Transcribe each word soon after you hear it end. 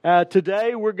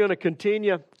Today we're going to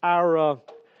continue our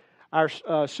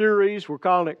series. We're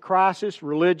calling it Crisis,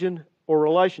 Religion, or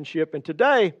Relationship. And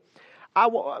today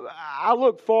I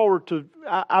look forward to.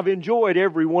 I've enjoyed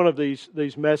every one of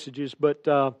these messages, but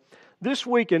this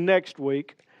week and next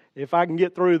week, if I can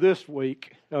get through this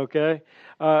week, okay,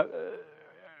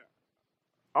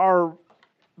 are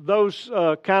those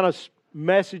kind of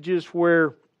messages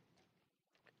where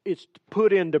it's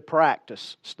put into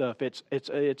practice stuff. It's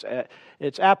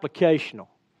applicational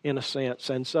in a sense,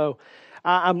 and so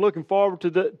I'm looking forward to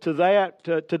that.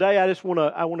 Today, I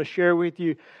want to share with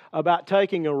you about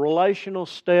taking a relational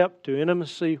step to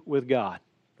intimacy with God.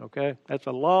 Okay, that's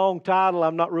a long title.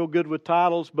 I'm not real good with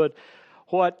titles, but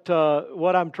what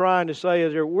I'm trying to say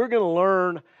is that we're going to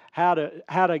learn how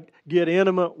to get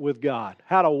intimate with God,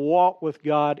 how to walk with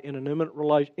God in an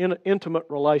intimate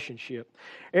relationship.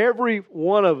 Every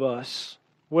one of us,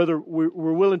 whether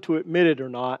we're willing to admit it or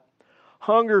not,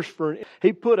 hungers for.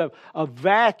 He put a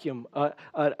vacuum,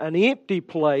 an empty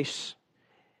place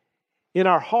in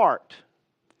our heart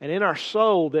and in our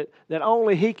soul that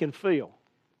only He can fill.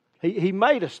 He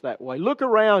made us that way. Look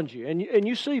around you, and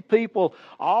you see people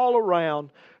all around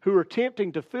who are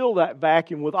attempting to fill that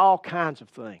vacuum with all kinds of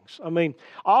things. I mean,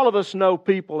 all of us know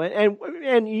people,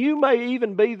 and you may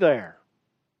even be there.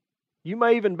 You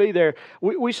may even be there.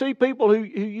 We see people who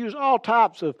use all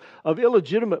types of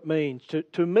illegitimate means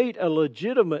to meet a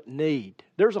legitimate need.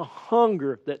 There's a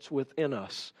hunger that's within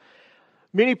us.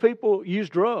 Many people use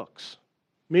drugs.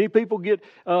 Many people get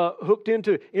hooked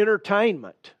into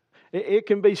entertainment. It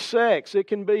can be sex, it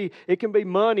can be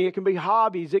money, it can be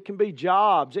hobbies, it can be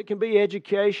jobs, it can be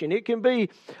education, it can be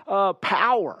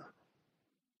power,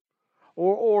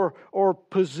 or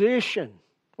position,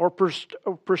 or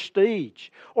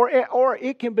prestige, or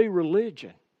it can be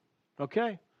religion.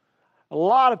 Okay, a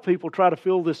lot of people try to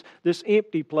fill this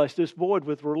empty place, this void,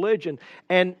 with religion,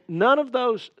 and none of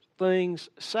those things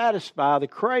satisfy the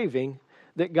craving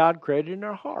that God created in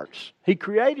our hearts. He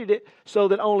created it so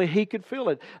that only He could fill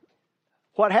it.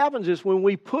 What happens is when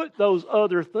we put those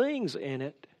other things in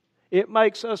it, it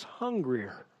makes us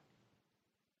hungrier.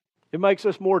 It makes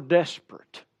us more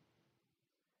desperate.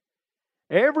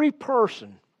 Every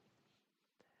person,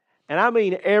 and I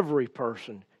mean every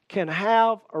person, can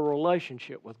have a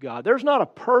relationship with God. There's not a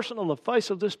person on the face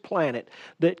of this planet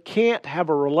that can't have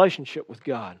a relationship with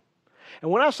God. And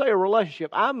when I say a relationship,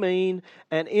 I mean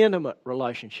an intimate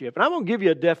relationship. And I'm going to give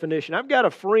you a definition. I've got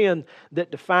a friend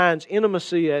that defines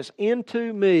intimacy as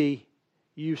into me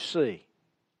you see.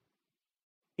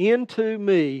 Into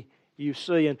me you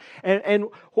see. And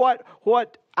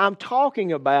what I'm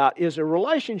talking about is a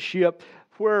relationship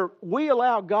where we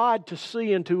allow God to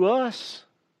see into us.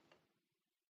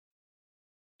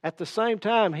 At the same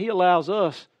time, He allows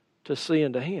us to see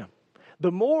into Him.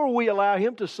 The more we allow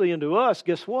Him to see into us,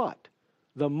 guess what?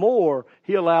 The more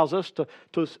He allows us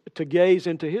to gaze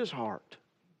into His heart.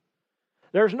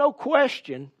 There's no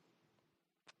question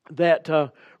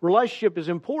that relationship is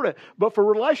important, but for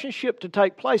relationship to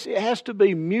take place, it has to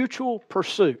be mutual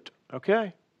pursuit,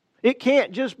 okay? It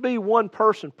can't just be one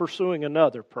person pursuing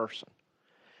another person.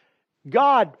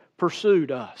 God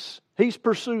pursued us. He's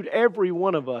pursued every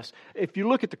one of us. If you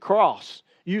look at the cross,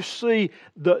 you see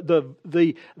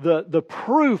the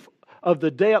proof of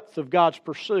the depth of God's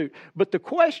pursuit. But the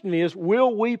question is,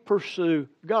 will we pursue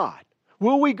God?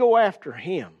 Will we go after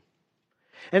Him?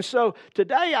 And so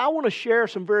today I want to share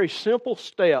some very simple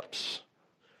steps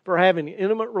for having an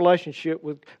intimate relationship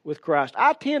with Christ.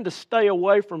 I tend to stay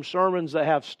away from sermons that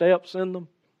have steps in them.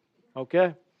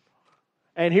 Okay?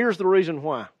 And here's the reason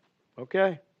why.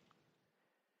 Okay?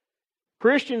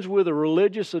 Christians with a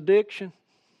religious addiction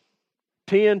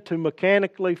tend to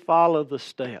mechanically follow the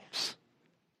steps.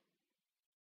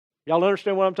 Y'all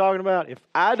understand what I'm talking about? If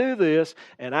I do this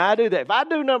and I do that,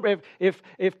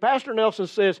 if Pastor Nelson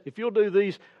says, if you'll do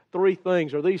these 3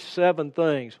 things or these 7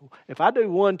 things, if I do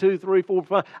 1, 2, 3, 4,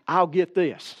 5, I'll get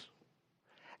this.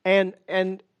 And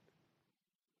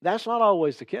that's not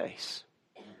always the case.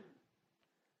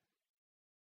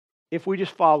 If we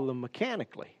just follow them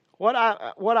mechanically. What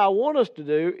I want us to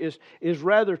do is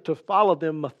rather to follow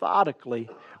them methodically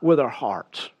with our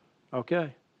hearts.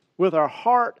 Okay? With our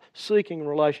heart-seeking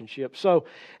relationship. So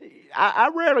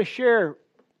I rarely share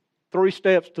 3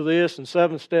 steps to this and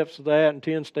 7 steps to that and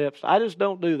 10 steps. I just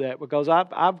don't do that because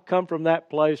I've come from that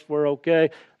place where,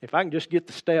 okay, if I can just get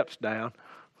the steps down,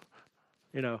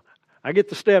 I get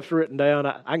the steps written down,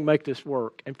 I can make this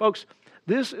work. And folks,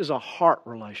 this is a heart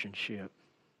relationship.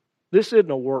 This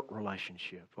isn't a work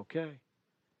relationship, okay?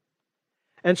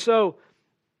 And so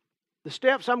the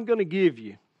steps I'm going to give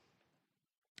you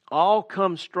all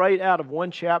come straight out of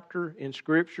one chapter in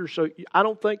Scripture, so I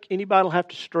don't think anybody will have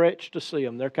to stretch to see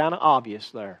them. They're kind of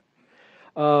obvious there.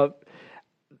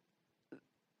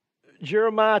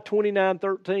 Jeremiah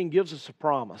 29:13 gives us a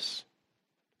promise.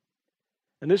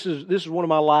 And this is one of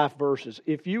my life verses.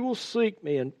 If you will seek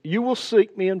me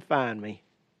and find me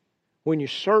when you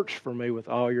search for me with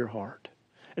all your heart.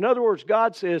 In other words,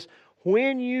 God says,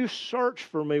 when you search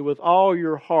for me with all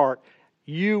your heart,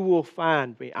 you will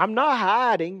find me. I'm not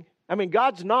hiding.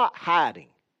 God's not hiding.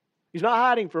 He's not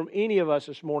hiding from any of us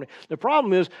this morning. The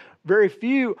problem is, very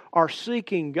few are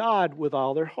seeking God with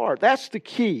all their heart. That's the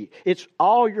key. It's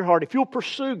all your heart. If you'll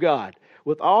pursue God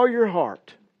with all your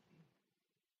heart,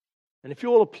 and if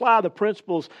you'll apply the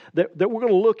principles that we're going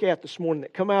to look at this morning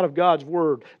that come out of God's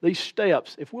Word, these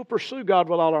steps, if we'll pursue God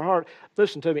with all our heart,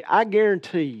 listen to me, I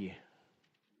guarantee you,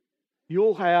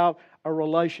 you'll have a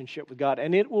relationship with God,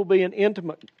 and it will be an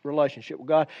intimate relationship with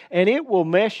God, and it will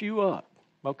mess you up.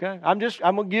 Okay, I'm going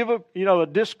to give a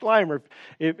disclaimer.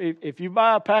 If you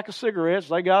buy a pack of cigarettes,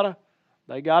 they got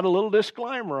a little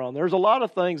disclaimer on. There's a lot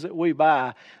of things that we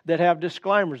buy that have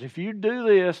disclaimers. If you do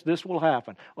this, this will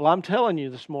happen. Well, I'm telling you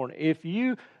this morning, if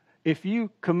you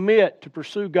commit to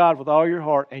pursue God with all your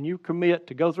heart, and you commit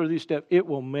to go through these steps, it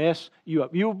will mess you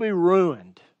up. You'll be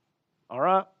ruined. All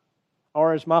right.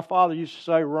 Or as my father used to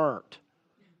say, "Runt."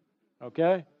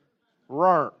 Okay?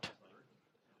 Runt.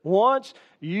 Once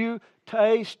you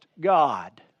taste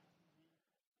God,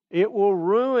 it will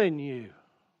ruin you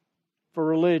for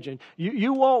religion.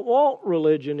 You won't want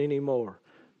religion anymore.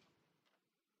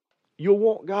 You'll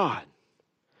want God.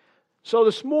 So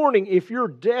this morning, if you're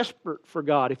desperate for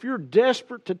God, if you're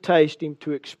desperate to taste Him,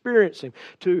 to experience Him,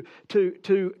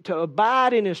 to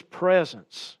abide in His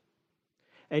presence,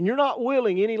 and you're not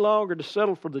willing any longer to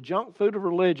settle for the junk food of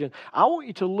religion, I want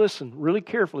you to listen really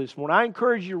carefully this morning. I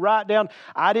encourage you to write down,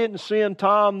 I didn't send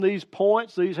Tom these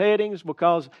points, these headings,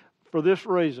 because for this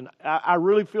reason. I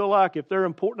really feel like if they're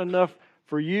important enough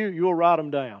for you, you'll write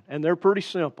them down. And they're pretty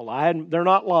simple. They're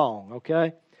not long,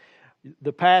 okay?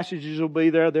 The passages will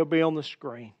be there. They'll be on the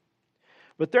screen.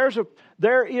 But there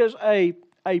is a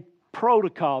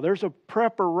protocol. There's a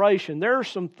preparation. There are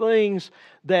some things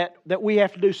that we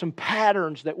have to do, some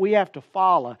patterns that we have to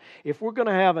follow if we're going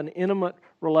to have an intimate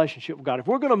relationship with God. If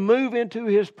we're going to move into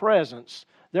His presence,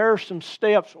 there are some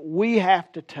steps we have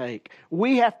to take.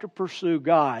 We have to pursue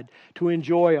God to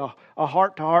enjoy a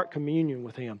heart-to-heart communion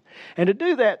with Him. And to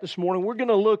do that this morning, we're going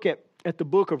to look at the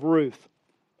book of Ruth.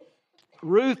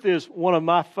 Ruth is one of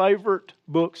my favorite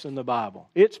books in the Bible.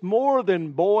 It's more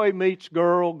than boy meets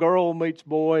girl, girl meets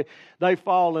boy. They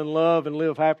fall in love and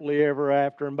live happily ever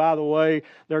after. And by the way,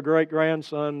 their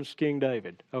great-grandson's King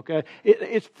David. Okay,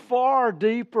 it's far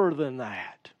deeper than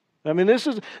that. I mean, this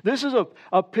is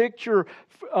a picture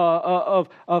of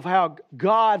how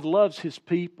God loves His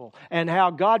people and how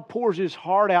God pours His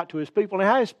heart out to His people and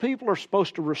how His people are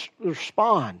supposed to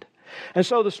respond. And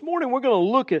so this morning we're going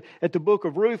to look at the book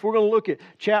of Ruth. We're going to look at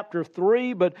chapter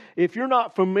 3. But if you're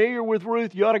not familiar with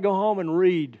Ruth, you ought to go home and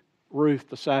read Ruth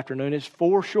this afternoon. It's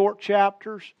 4 short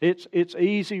chapters. It's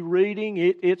easy reading.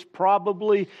 It's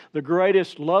probably the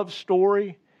greatest love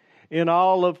story in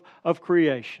all of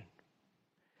creation.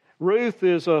 Ruth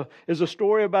is a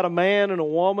story about a man and a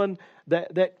woman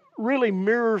that really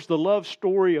mirrors the love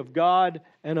story of God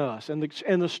and us, and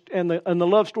the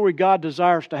love story God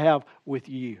desires to have with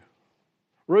you.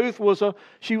 Ruth was a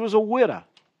widow.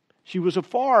 She was a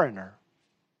foreigner.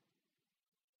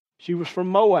 She was from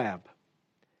Moab.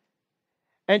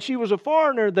 And she was a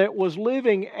foreigner that was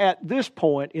living at this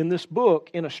point in this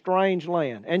book in a strange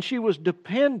land. And she was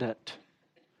dependent,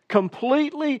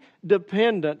 completely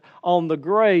dependent on the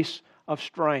grace of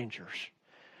strangers.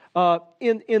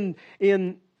 In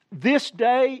this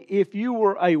day, if you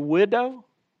were a widow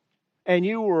and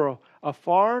you were a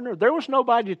foreigner, there was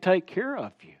nobody to take care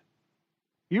of you.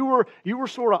 You were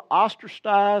sort of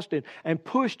ostracized and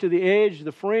pushed to the edge,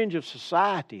 the fringe of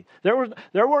society. There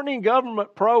weren't any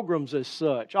government programs as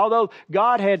such, although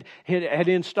God had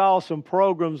installed some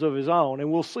programs of His own,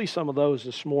 and we'll see some of those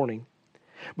this morning.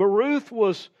 But Ruth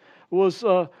was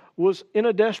in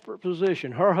a desperate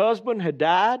position. Her husband had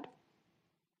died,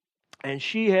 and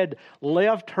she had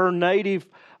left her native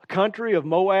country of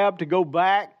Moab to go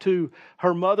back to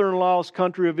her mother-in-law's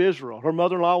country of Israel. Her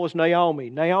mother-in-law was Naomi.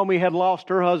 Naomi had lost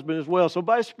her husband as well. So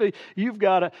basically, you've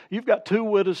got 2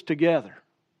 widows together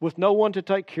with no one to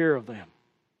take care of them.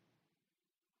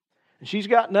 And she's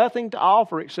got nothing to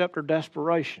offer except her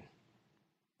desperation.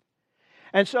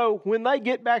 And so when they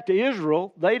get back to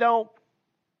Israel, they don't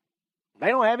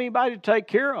have anybody to take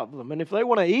care of them. And if they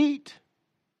want to eat,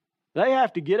 they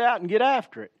have to get out and get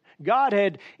after it. God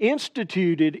had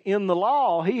instituted in the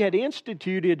law, He had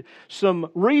instituted some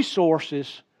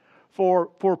resources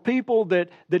for people that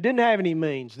didn't have any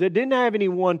means, that didn't have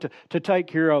anyone to take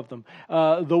care of them.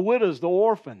 The widows, the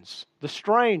orphans, the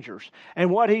strangers.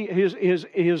 And what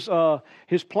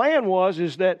his plan was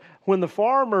is that when the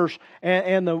farmers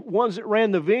and the ones that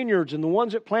ran the vineyards and the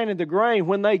ones that planted the grain,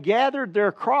 when they gathered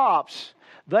their crops,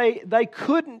 they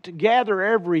couldn't gather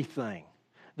everything.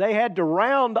 They had to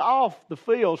round off the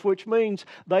fields, which means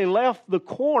they left the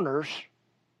corners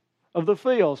of the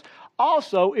fields.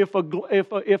 Also, if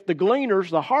the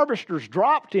gleaners, the harvesters,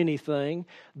 dropped anything,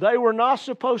 they were not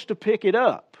supposed to pick it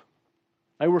up.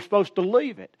 They were supposed to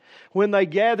leave it. When they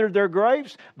gathered their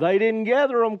grapes, they didn't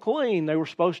gather them clean. They were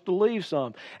supposed to leave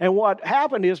some. And what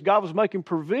happened is God was making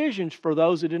provisions for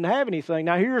those that didn't have anything.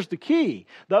 Now here's the key.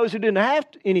 Those who didn't have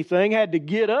anything had to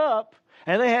get up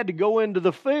and they had to go into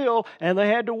the field and they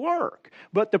had to work.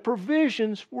 But the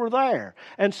provisions were there.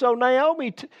 And so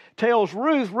Naomi tells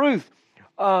Ruth,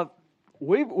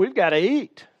 we've got to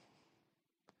eat.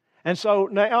 And so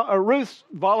Ruth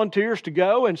volunteers to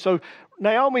go, and so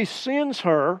Naomi sends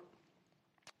her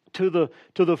to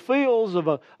the fields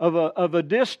of a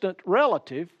distant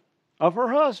relative of her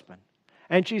husband.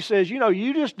 And she says,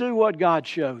 you just do what God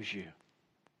shows you.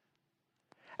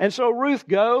 And so Ruth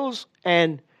goes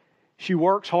and she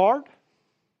works hard,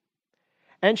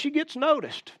 and she gets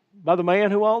noticed by the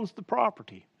man who owns the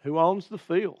property, who owns the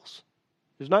fields.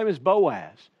 His name is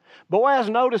Boaz. Boaz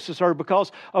notices her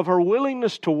because of her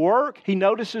willingness to work. He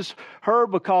notices her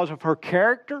because of her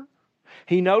character.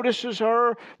 He notices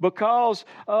her because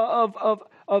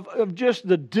of just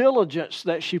the diligence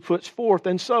that she puts forth.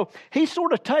 And so he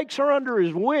sort of takes her under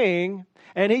his wing,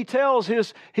 and he tells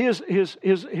his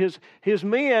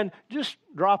men, just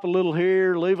drop a little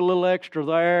here, leave a little extra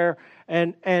there,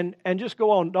 and just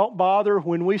go on. Don't bother.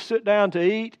 When we sit down to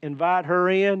eat, invite her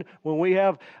in. When we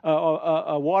have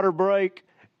a water break,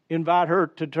 invite her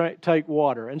to take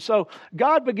water. And so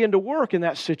God began to work in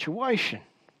that situation.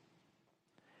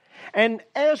 And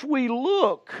as we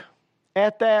look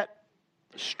at that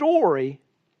story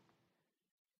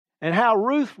and how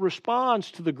Ruth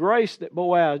responds to the grace that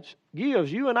Boaz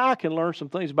gives, you and I can learn some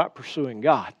things about pursuing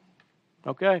God.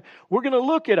 Okay? We're going to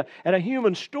look at a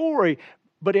human story,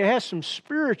 but it has some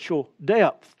spiritual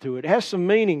depth to it. It has some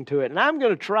meaning to it. And I'm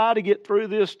going to try to get through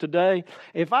this today.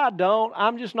 If I don't,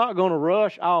 I'm just not going to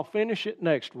rush. I'll finish it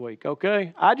next week,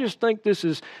 okay? I just think this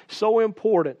is so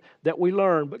important that we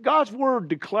learn. But God's Word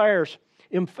declares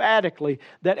emphatically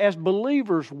that as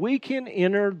believers, we can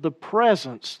enter the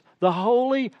presence, the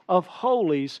Holy of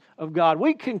Holies of God.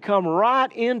 We can come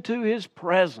right into His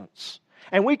presence.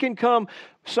 And we can come,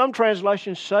 some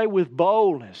translations say, with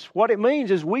boldness. What it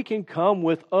means is we can come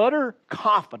with utter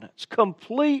confidence,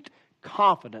 complete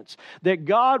confidence that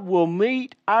God will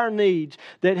meet our needs,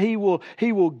 that He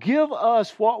will give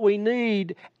us what we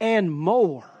need and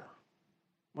more.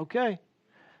 Okay?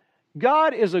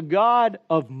 God is a God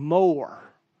of more.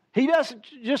 He doesn't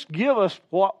just give us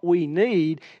what we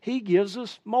need, He gives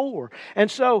us more. And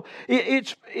so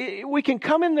we can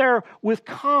come in there with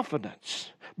confidence.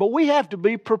 But we have to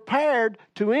be prepared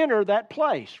to enter that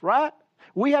place, right?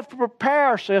 We have to prepare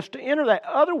ourselves to enter that.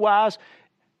 Otherwise,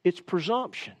 it's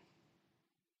presumption.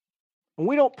 When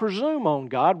we don't presume on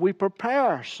God, we prepare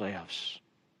ourselves.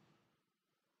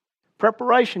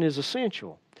 Preparation is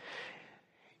essential.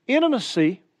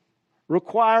 Intimacy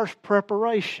requires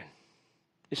preparation.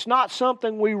 It's not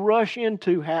something we rush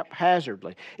into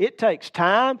haphazardly. It takes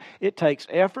time, it takes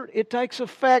effort, it takes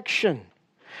affection.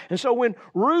 And so when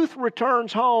Ruth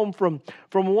returns home from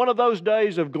one of those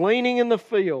days of gleaning in the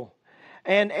field,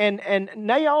 and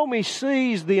Naomi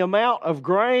sees the amount of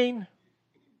grain,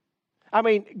 I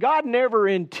mean, God never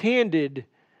intended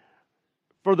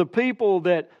for the people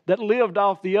that lived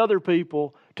off the other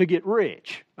people to get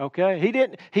rich, okay?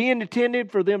 He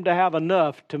intended for them to have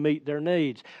enough to meet their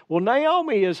needs. Well,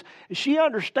 Naomi she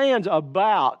understands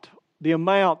about the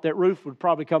amount that Ruth would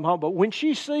probably come home. But when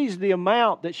she sees the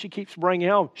amount that she keeps bringing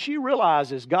home, she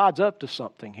realizes God's up to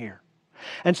something here.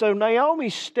 And so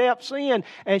Naomi steps in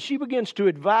and she begins to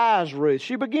advise Ruth.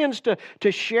 She begins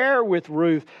to share with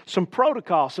Ruth some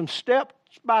protocol, some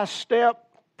step-by-step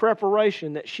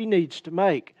preparation that she needs to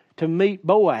make to meet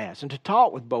Boaz and to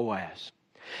talk with Boaz.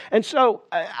 And so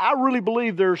I really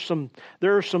believe there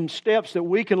are some steps that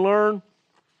we can learn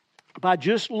by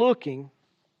just looking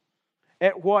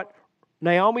at what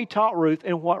Naomi taught Ruth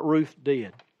and what Ruth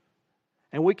did.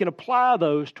 And we can apply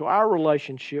those to our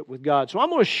relationship with God. So I'm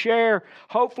going to share,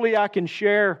 hopefully I can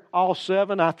share all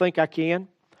 7. I think I can.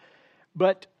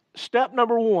 But step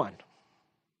number 1,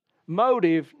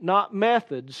 motive, not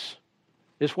methods,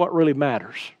 is what really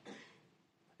matters.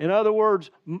 In other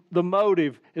words, the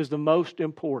motive is the most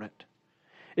important.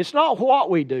 It's not what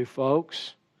we do,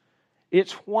 folks.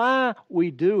 It's why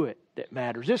we do it that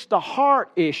matters. It's the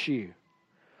heart issue.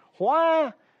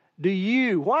 Why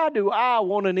do I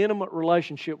want an intimate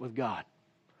relationship with God?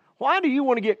 Why do you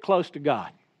want to get close to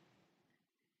God?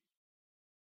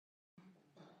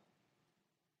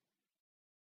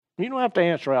 You don't have to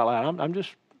answer out loud.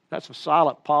 That's a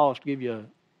silent pause to give you a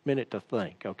minute to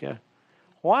think, okay?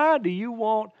 Why do you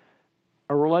want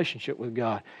a relationship with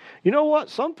God? You know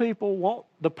what? Some people want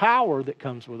the power that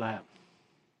comes with that.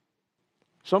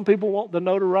 Some people want the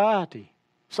notoriety.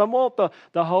 Some want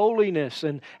the holiness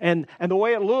and the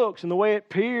way it looks and the way it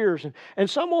appears. And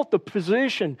some want the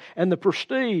position and the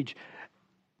prestige.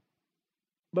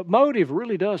 But motive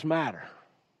really does matter.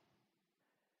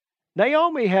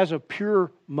 Naomi has a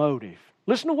pure motive.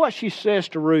 Listen to what she says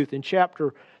to Ruth in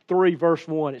chapter 3, verse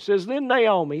 1. It says, Then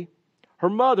Naomi, her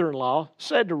mother-in-law,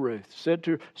 said to Ruth, said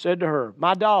to her,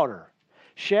 My daughter,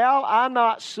 shall I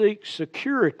not seek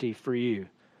security for you,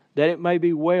 that it may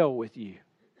be well with you?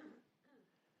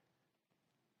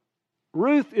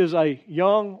 Ruth is a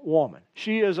young woman.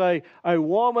 She is a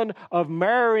woman of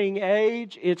marrying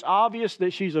age. It's obvious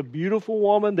that she's a beautiful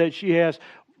woman, that she has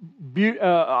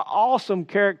awesome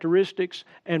characteristics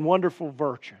and wonderful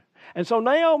virtue. And so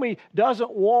Naomi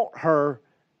doesn't want her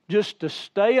just to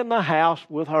stay in the house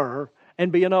with her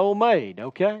and be an old maid,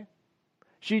 okay?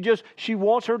 She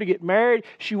wants her to get married.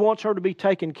 She wants her to be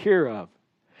taken care of.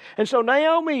 And so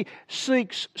Naomi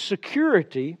seeks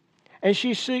security and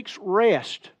she seeks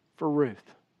rest for Ruth.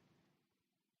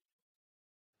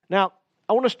 Now,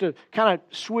 I want us to kind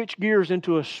of switch gears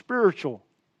into a spiritual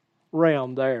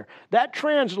realm there. That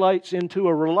translates into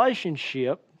a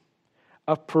relationship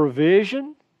of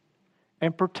provision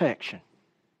and protection.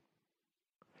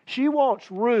 She wants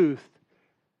Ruth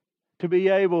to be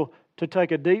able to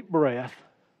take a deep breath.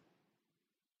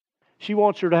 She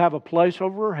wants her to have a place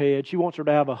over her head. She wants her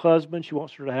to have a husband. She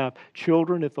wants her to have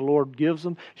children if the Lord gives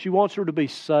them. She wants her to be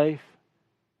safe.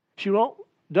 She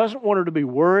doesn't want her to be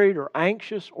worried or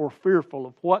anxious or fearful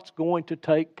of what's going to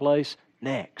take place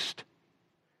next.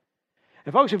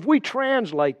 And folks, if we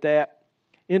translate that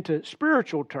into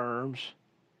spiritual terms,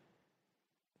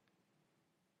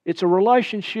 it's a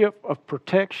relationship of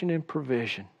protection and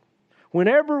provision.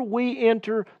 Whenever we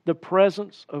enter the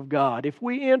presence of God, if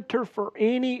we enter for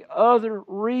any other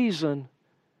reason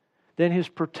than His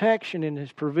protection and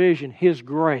His provision, His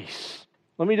grace,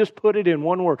 let me just put it in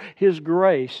one word, His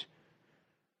grace,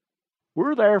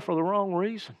 we're there for the wrong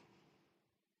reason.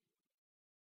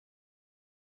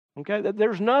 Okay,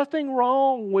 there's nothing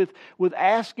wrong with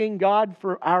asking God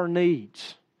for our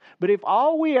needs. But if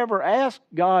all we ever ask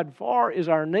God for is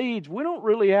our needs, we don't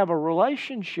really have a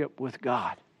relationship with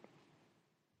God.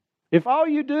 If all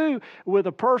you do with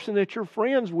a person that you're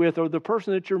friends with, or the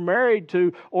person that you're married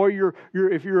to, or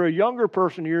if you're a younger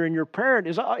person, you're in your parent,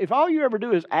 if all you ever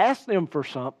do is ask them for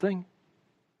something,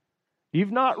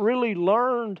 you've not really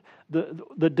learned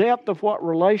the depth of what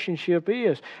relationship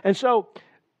is. And so,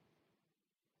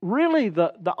 really,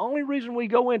 the only reason we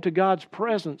go into God's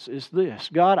presence is this: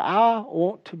 God, I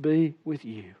want to be with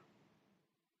you.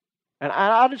 And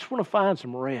I just want to find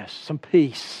some rest, some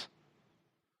peace.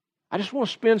 I just want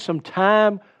to spend some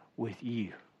time with you.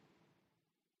 You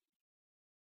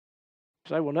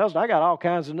say, well, Nelson, I got all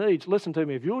kinds of needs. Listen to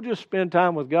me. If you'll just spend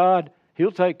time with God,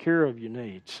 He'll take care of your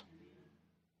needs.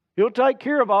 He'll take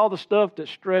care of all the stuff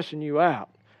that's stressing you out.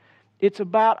 It's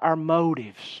about our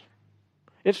motives.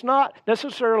 It's not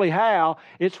necessarily how,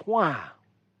 it's why.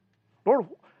 Lord,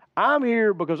 I'm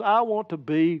here because I want to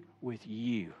be with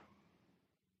you.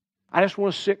 I just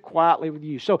want to sit quietly with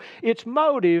you. So it's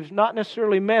motives, not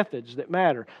necessarily methods, that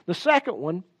matter. The second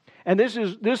one, and this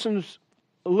is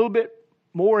a little bit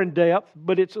more in depth,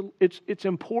 but it's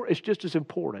important. It's just as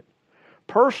important.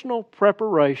 Personal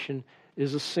preparation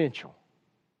is essential.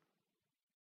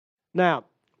 Now,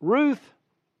 Ruth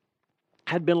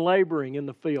had been laboring in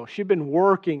the field. She'd been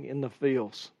working in the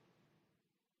fields.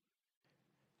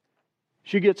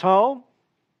 She gets home.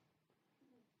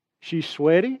 She's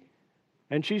sweaty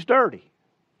and she's dirty.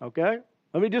 Okay?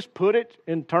 Let me just put it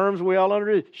in terms we all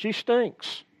understand. She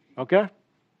stinks. Okay?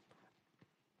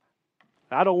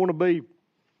 I don't want to be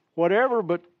whatever,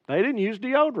 but they didn't use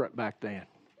deodorant back then.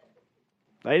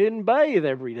 They didn't bathe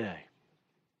every day.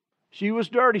 She was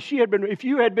dirty. If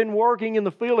you had been working in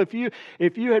the field,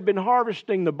 if you had been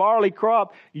harvesting the barley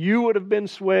crop, you would have been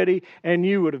sweaty and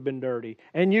you would have been dirty.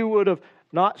 And you would have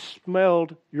not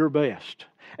smelled your best.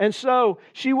 And so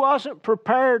she wasn't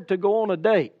prepared to go on a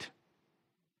date.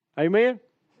 Amen?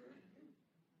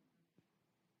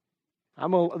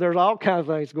 There's all kinds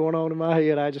of things going on in my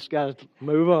head. I just got to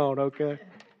move on, okay?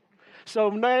 So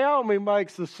Naomi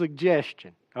makes a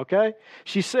suggestion, okay?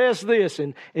 She says this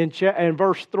in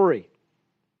verse 3.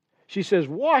 She says,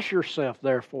 wash yourself,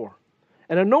 therefore,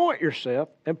 and anoint yourself,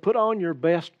 and put on your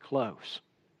best clothes.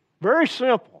 Very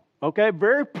simple, okay?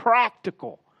 Very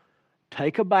practical.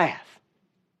 Take a bath.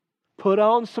 Put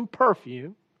on some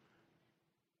perfume.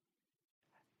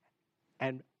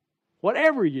 And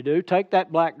whatever you do, take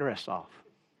that black dress off.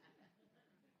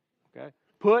 Okay?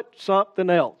 Put something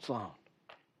else on.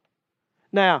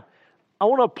 Now, I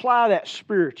want to apply that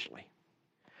spiritually.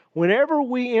 Whenever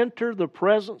we enter the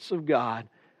presence of God,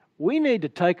 we need to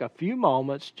take a few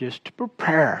moments just to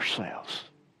prepare ourselves.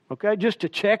 Okay? Just to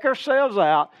check ourselves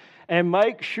out and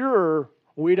make sure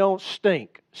we don't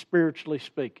stink, spiritually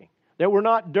speaking. That we're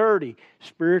not dirty,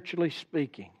 spiritually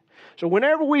speaking. So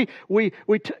whenever we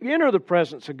enter the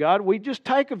presence of God, we just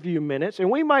take a few minutes and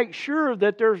we make sure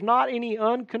that there's not any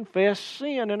unconfessed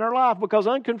sin in our life, because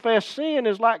unconfessed sin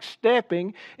is like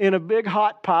stepping in a big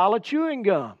hot pile of chewing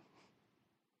gum.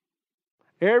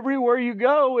 Everywhere you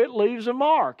go, it leaves a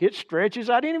mark. It stretches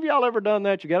out. Any of y'all ever done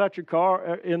that? You got out your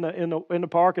car in the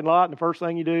parking lot, and the first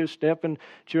thing you do is step in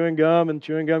chewing gum, and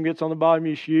chewing gum gets on the bottom of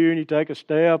your shoe, and you take a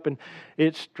step, and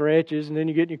it stretches, and then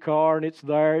you get in your car, and it's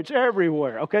there. It's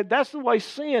everywhere. Okay, that's the way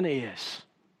sin is.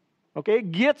 Okay,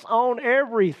 it gets on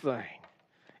everything,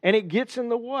 and it gets in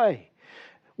the way.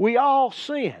 We all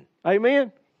sin.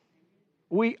 Amen?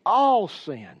 We all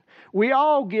sin. We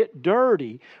all get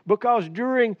dirty because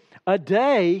during a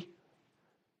day,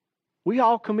 we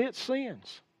all commit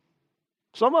sins.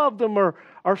 Some of them are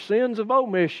sins of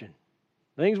omission,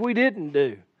 things we didn't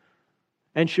do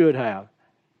and should have.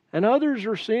 And others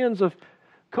are sins of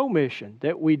commission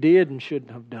that we did and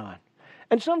shouldn't have done.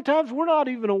 And sometimes we're not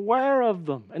even aware of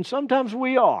them, and sometimes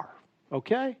we are,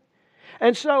 okay?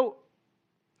 And so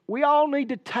we all need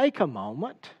to take a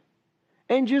moment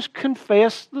and just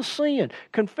confess the sin.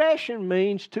 Confession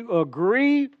means to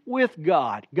agree with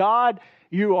God. God,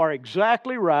 you are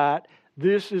exactly right.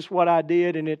 This is what I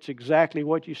did, and it's exactly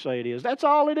what you say it is. That's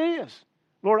all it is.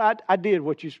 Lord, I did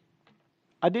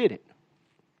I did it.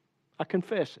 I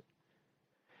confess it.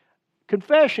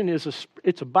 Confession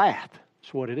it's a bath.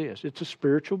 That's what it is. It's a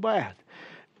spiritual bath.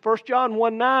 1 John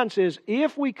 1:9 says,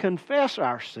 if we confess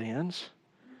our sins,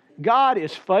 God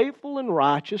is faithful and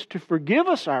righteous to forgive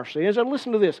us our sins, and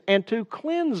listen to this, and to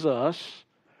cleanse us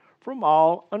from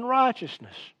all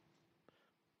unrighteousness.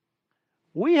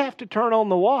 We have to turn on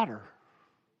the water,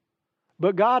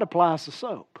 but God applies the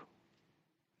soap.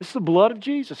 It's the blood of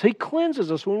Jesus. He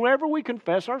cleanses us whenever we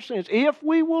confess our sins, if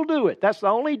we will do it. That's the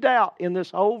only doubt in this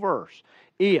whole verse,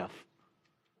 if.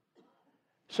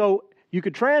 So you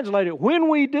could translate it, when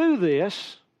we do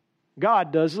this,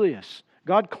 God does this.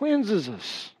 God cleanses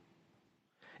us.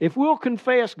 If we'll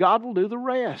confess, God will do the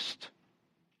rest.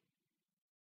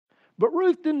 But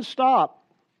Ruth didn't stop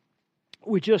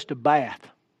with just a bath.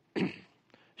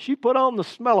 She put on the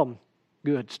smelling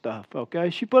good stuff, okay?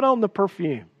 She put on the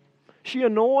perfume. She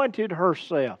anointed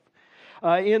herself.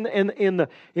 In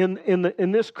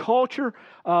this culture,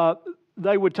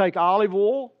 they would take olive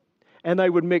oil and they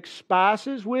would mix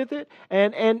spices with it,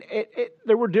 and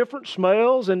there were different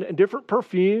smells and different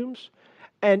perfumes.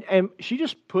 And she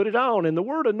just put it on. And the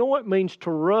word anoint means to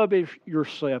rub it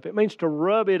yourself. It means to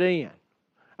rub it in.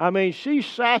 I mean, she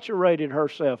saturated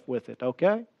herself with it,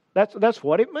 okay? That's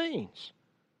what it means.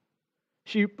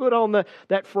 She put on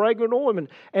that fragrant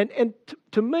ointment. And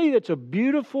to me, that's a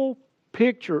beautiful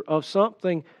picture of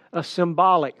something, a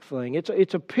symbolic thing.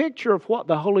 It's a picture of what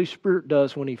the Holy Spirit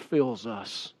does when He fills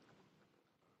us.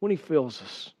 When He fills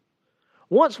us.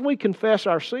 Once we confess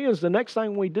our sins, the next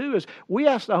thing we do is we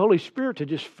ask the Holy Spirit to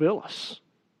just fill us.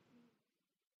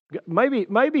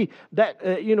 Maybe that,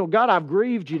 God, I've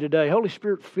grieved you today. Holy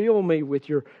Spirit, fill me with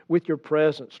your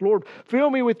presence. Lord, fill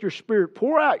me with your Spirit.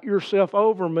 Pour out yourself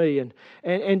over me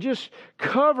and just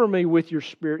cover me with your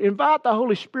Spirit. Invite the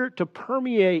Holy Spirit to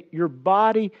permeate your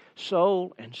body,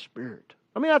 soul, and spirit.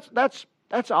 I mean, that's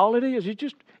all it is. You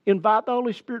just invite the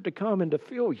Holy Spirit to come and to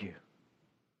fill you.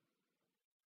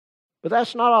 But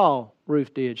that's not all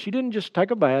Ruth did. She didn't just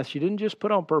take a bath. She didn't just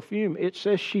put on perfume. It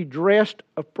says she dressed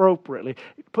appropriately.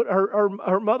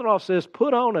 Her mother-in-law says,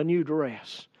 put on a new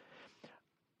dress.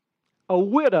 A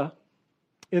widow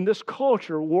in this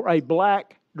culture wore a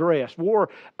black dress.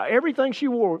 Everything she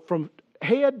wore from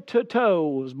head to toe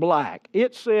was black.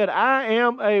 It said, I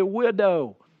am a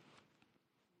widow.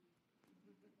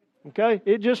 Okay?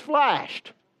 It just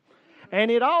flashed. And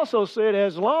it also said,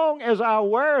 as long as I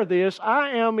wear this, I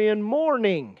am in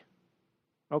mourning.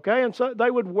 Okay, and so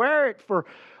they would wear it for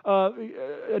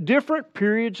different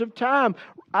periods of time.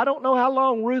 I don't know how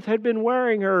long Ruth had been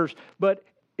wearing hers, but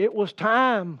it was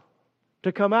time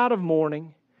to come out of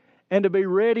mourning and to be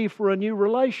ready for a new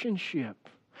relationship.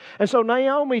 And so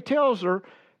Naomi tells her,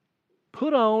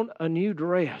 put on a new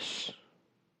dress.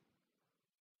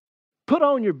 Put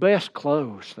on your best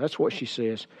clothes. That's what she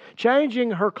says.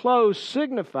 Changing her clothes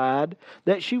signified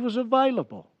that she was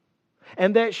available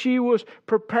and that she was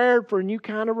prepared for a new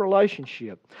kind of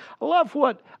relationship. I love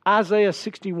what Isaiah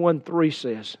 61:3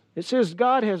 says. It says,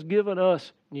 God has given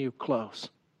us new clothes.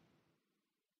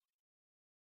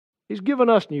 He's given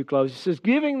us new clothes. He says,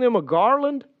 giving them a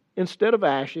garland instead of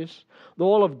ashes, the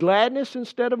oil of gladness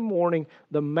instead of mourning,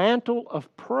 the mantle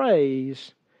of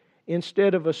praise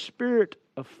instead of a spirit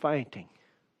of fainting.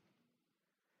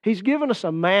 He's given us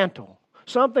a mantle,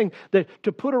 something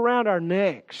to put around our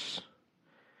necks.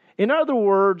 In other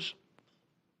words,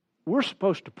 we're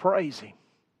supposed to praise Him.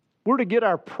 We're to get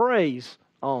our praise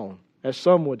on, as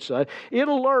some would say. It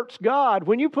alerts God.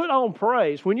 When you put on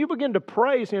praise, when you begin to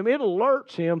praise Him, it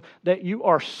alerts Him that you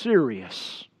are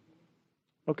serious.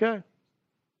 Okay?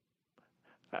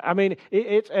 I mean,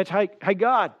 it's hey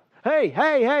God,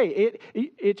 hey.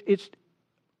 It's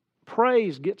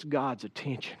praise gets God's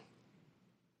attention.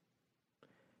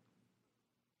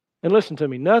 And listen to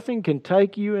me, nothing can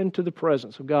take you into the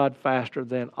presence of God faster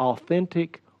than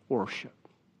authentic worship.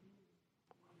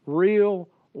 Real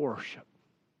worship.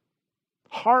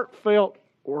 Heartfelt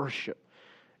worship.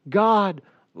 God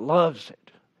loves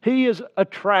it. He is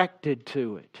attracted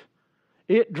to it.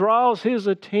 It draws His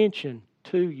attention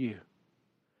to you.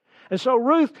 And so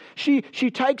Ruth, she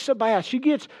takes a bath. She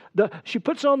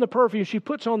puts on the perfume. She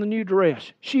puts on the new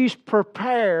dress. She's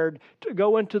prepared to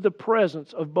go into the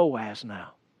presence of Boaz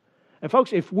now. And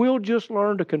folks, if we'll just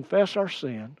learn to confess our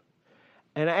sin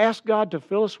and ask God to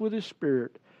fill us with His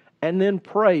Spirit and then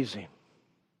praise Him,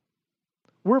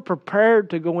 we're prepared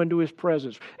to go into His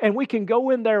presence. And we can go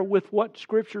in there with what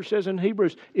Scripture says in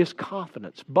Hebrews is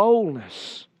confidence,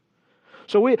 boldness.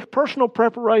 So personal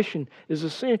preparation is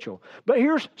essential. But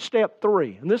here's step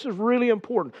 3, and this is really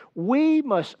important. We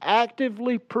must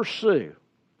actively pursue.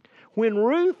 When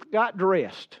Ruth got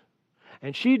dressed,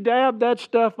 and she dabbed that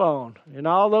stuff on in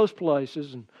all those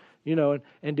places, and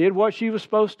did what she was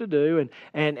supposed to do,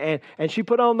 and she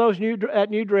put on that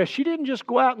new dress. She didn't just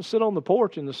go out and sit on the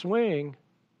porch in the swing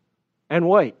and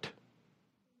wait.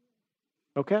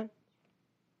 Okay?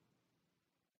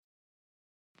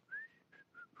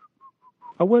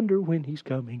 I wonder when he's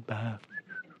coming back.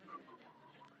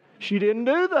 She didn't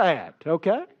do that,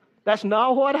 okay? That's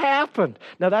not what happened.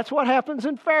 Now, that's what happens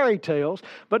in fairy tales,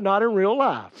 but not in real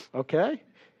life, okay?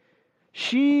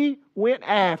 She went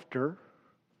after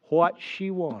what she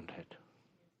wanted.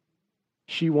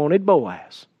 She wanted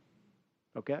Boaz,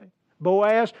 okay?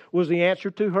 Boaz was the answer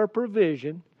to her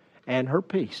provision and her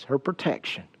peace, her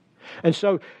protection. And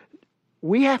so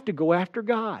we have to go after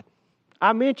God.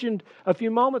 I mentioned a few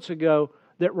moments ago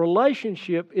that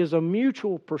relationship is a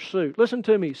mutual pursuit. Listen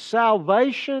to me.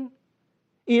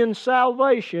 In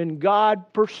salvation,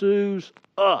 God pursues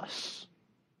us.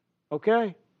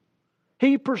 Okay?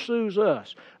 He pursues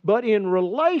us. But in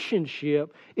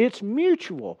relationship, it's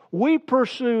mutual. We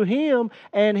pursue Him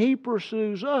and He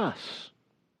pursues us.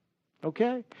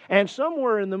 Okay? And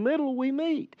somewhere in the middle we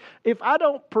meet. If I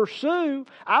don't pursue,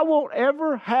 I won't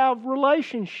ever have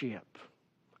relationship.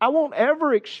 I won't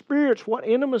ever experience what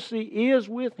intimacy is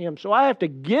with Him. So I have to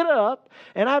get up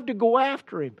and I have to go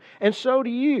after Him. And so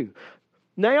do you.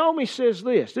 Naomi says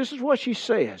this. This is what she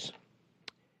says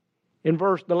in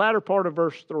the latter part of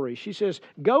verse 3. She says,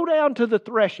 go down to the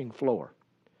threshing floor.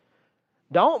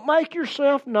 Don't make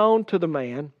yourself known to the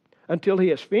man until he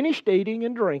has finished eating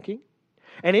and drinking.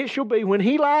 And it shall be when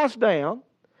he lies down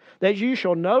that you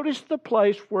shall notice the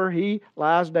place where he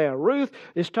lies down. Ruth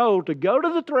is told to go to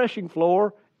the threshing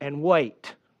floor and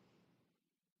wait.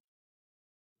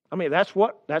 I mean, that's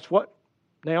what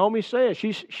Naomi says.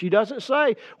 She doesn't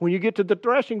say, when you get to the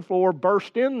threshing floor,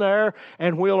 burst in there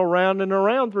and wheel around and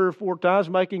around 3 or 4 times,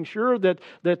 making sure that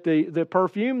the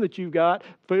perfume that you've got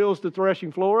fills the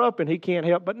threshing floor up and he can't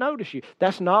help but notice you.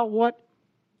 That's not what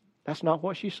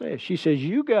she says. She says,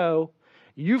 you go,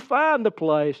 you find the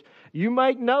place, you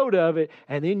make note of it,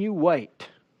 and then you wait.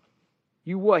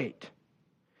 You wait.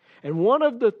 And one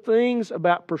of the things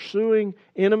about pursuing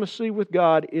intimacy with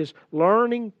God is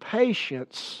learning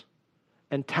patience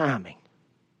and timing.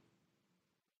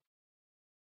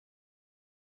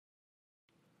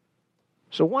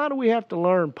 So why do we have to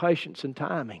learn patience and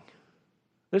timing?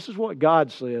 This is what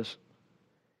God says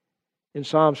in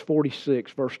Psalms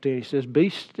 46, verse 10. He says, be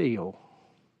still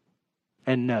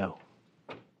and know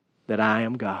that I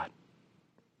am God.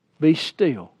 Be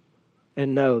still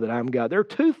and know that I'm God. There are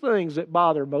two things that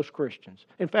bother most Christians.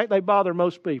 In fact, they bother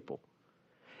most people.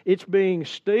 It's being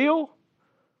still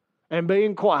and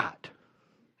being quiet.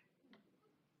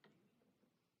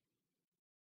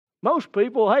 Most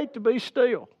people hate to be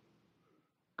still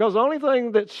because the only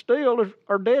thing that's still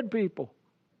are dead people.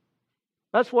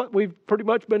 That's what we've pretty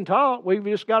much been taught. We've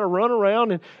just got to run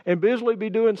around and busily be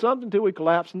doing something until we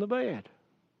collapse in the bed.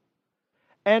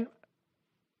 And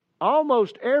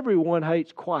almost everyone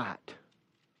hates quiet.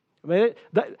 I mean,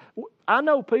 I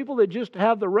know people that just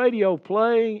have the radio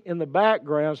playing in the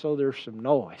background so there's some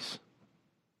noise.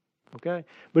 Okay?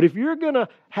 But if you're going to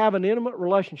have an intimate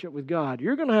relationship with God,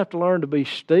 you're going to have to learn to be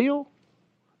still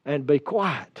and be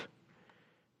quiet.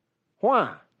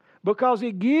 Why? Because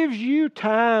it gives you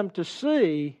time to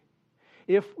see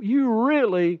if you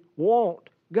really want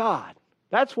God.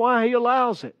 That's why He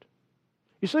allows it.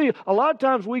 You see, a lot of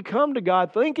times we come to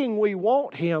God thinking we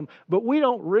want Him, but we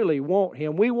don't really want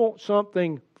Him. We want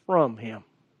something from Him.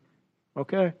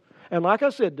 Okay? And like I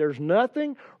said, there's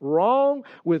nothing wrong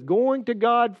with going to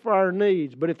God for our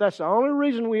needs. But if that's the only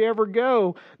reason we ever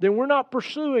go, then we're not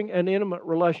pursuing an intimate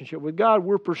relationship with God.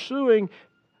 We're pursuing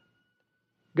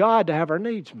God to have our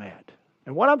needs met.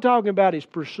 And what I'm talking about is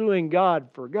pursuing God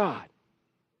for God.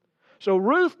 So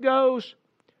Ruth goes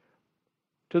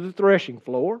to the threshing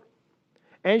floor,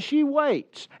 and she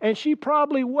waits. And she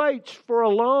probably waits for a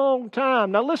long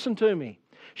time. Now listen to me.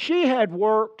 She had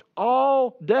worked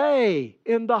all day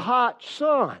in the hot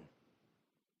sun.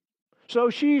 So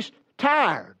she's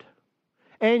tired.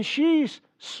 And she's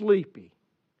sleepy.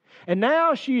 And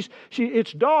now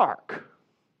it's dark.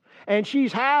 And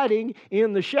she's hiding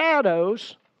in the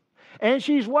shadows. And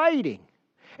she's waiting.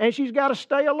 And she's got to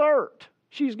stay alert.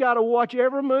 She's got to watch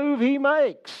every move he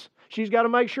makes. She's got to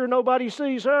make sure nobody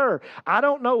sees her. I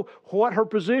don't know what her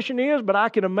position is, but I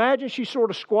can imagine she's sort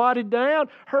of squatted down.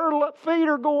 Her feet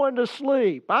are going to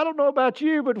sleep. I don't know about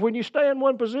you, but when you stay in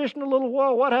one position a little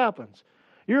while, what happens?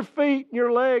 Your feet and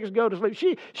your legs go to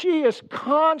sleep. She is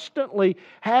constantly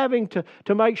having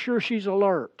to make sure she's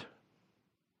alert.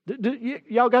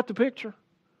 Y'all got the picture?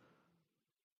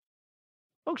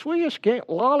 Folks, we just can't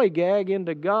lollygag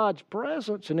into God's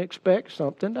presence and expect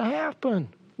something to happen.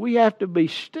 We have to be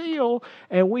still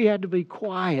and we have to be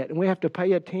quiet and we have to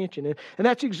pay attention. And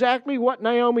that's exactly what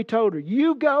Naomi told her.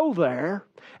 You go there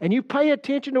and you pay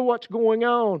attention to what's going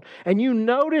on and you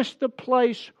notice the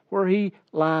place where he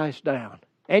lies down.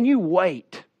 And you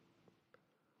wait.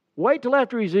 Wait till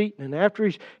after he's eaten and after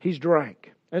he's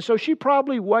drank. And so she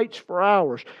probably waits for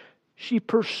hours. She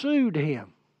pursued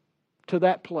him to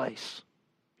that place.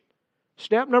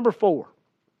 Step number 4.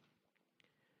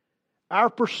 Our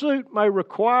pursuit may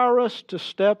require us to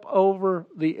step over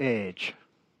the edge.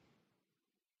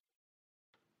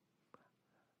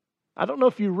 I don't know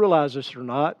if you realize this or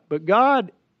not, but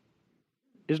God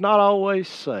is not always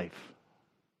safe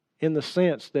in the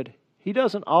sense that He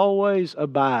doesn't always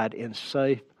abide in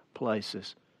safe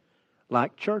places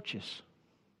like churches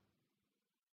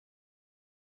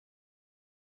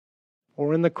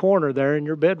or in the corner there in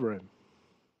your bedroom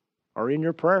or in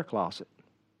your prayer closet.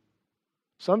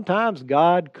 Sometimes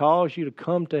God calls you to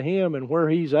come to Him, and where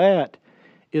He's at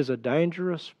is a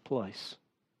dangerous place.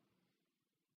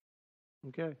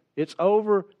 Okay? It's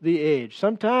over the edge.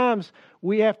 Sometimes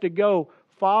we have to go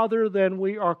farther than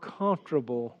we are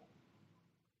comfortable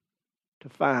to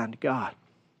find God.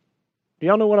 Do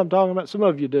y'all know what I'm talking about? Some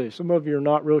of you do. Some of you are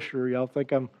not real sure. Y'all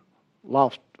think I'm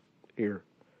lost here.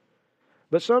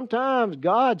 But sometimes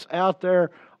God's out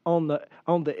there on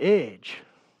the edge,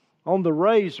 on the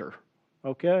razor.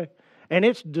 Okay? And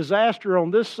it's disaster on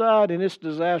this side and it's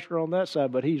disaster on that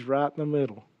side, but He's right in the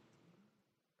middle.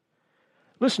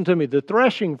 Listen to me, the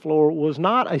threshing floor was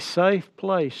not a safe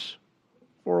place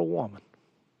for a woman.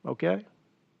 Okay?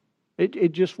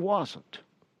 It just wasn't.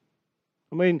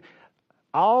 I mean,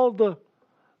 all the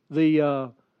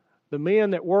men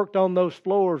that worked on those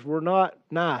floors were not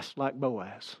nice like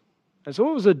Boaz. And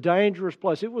so it was a dangerous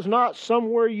place. It was not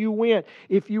somewhere you went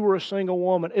if you were a single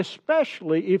woman,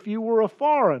 especially if you were a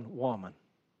foreign woman.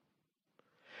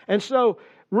 And so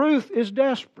Ruth is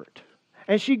desperate.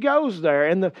 And she goes there.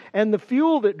 And the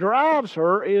fuel that drives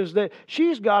her is that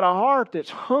she's got a heart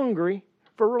that's hungry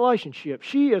for relationship.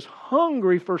 She is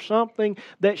hungry for something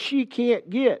that she can't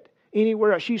get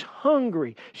anywhere else. She's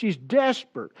hungry. She's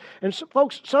desperate. And so,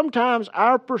 folks, sometimes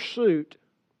our pursuit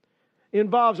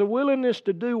involves a willingness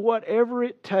to do whatever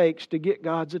it takes to get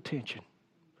God's attention.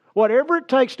 Whatever it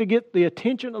takes to get the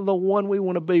attention of the one we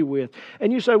want to be with.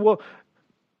 And you say, well,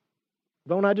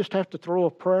 don't I just have to throw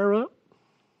a prayer up?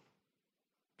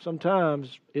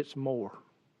 Sometimes it's more.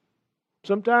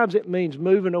 Sometimes it means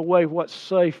moving away what's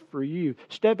safe for you.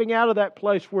 Stepping out of that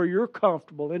place where you're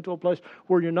comfortable into a place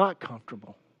where you're not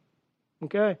comfortable.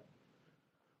 Okay?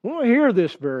 We don't hear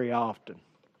this very often.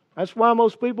 That's why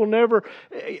most people never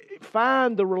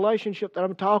find the relationship that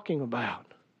I'm talking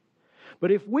about.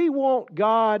 But if we want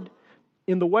God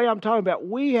in the way I'm talking about,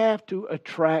 we have to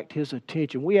attract His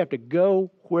attention. We have to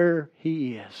go where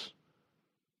He is.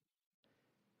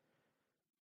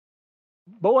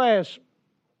 Boaz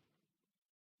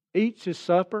eats his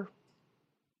supper,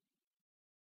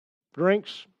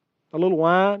 drinks a little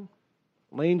wine,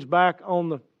 leans back on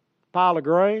the pile of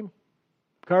grain,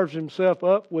 covers himself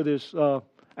up with his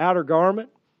outer garment,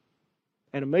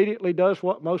 and immediately does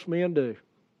what most men do.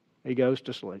 He goes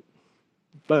to sleep.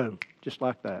 Boom, just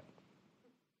like that.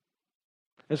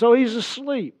 And so he's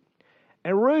asleep.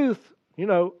 And Ruth,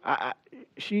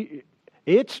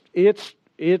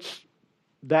 it's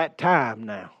that time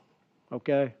now.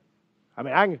 Okay? I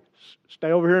mean, I can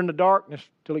stay over here in the darkness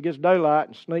till it gets daylight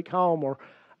and sneak home, or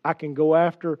I can go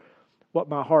after what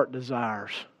my heart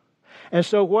desires. And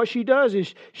so what she does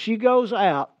is she goes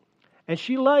out and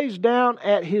she lays down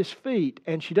at his feet,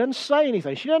 and she doesn't say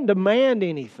anything. She doesn't demand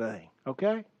anything.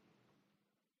 Okay?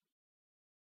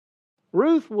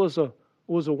 Ruth was a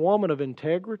woman of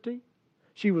integrity.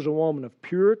 She was a woman of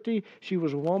purity. She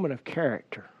was a woman of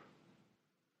character.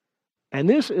 And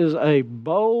this is a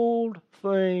bold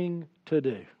thing to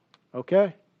do.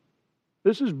 Okay?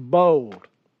 This is bold.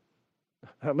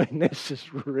 I mean, this is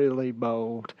really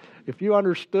bold. If you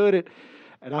understood it,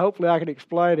 and hopefully I can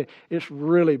explain it, it's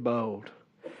really bold.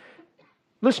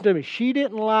 Listen to me. She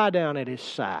didn't lie down at his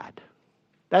side.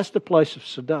 That's the place of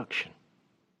seduction.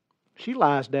 She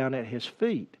lies down at his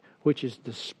feet, which is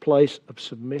this place of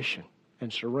submission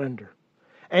and surrender.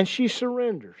 And she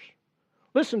surrenders.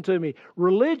 Listen to me.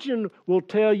 Religion will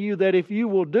tell you that if you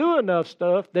will do enough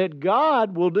stuff, that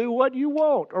God will do what you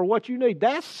want or what you need.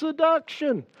 That's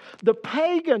seduction. The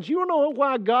pagans, you know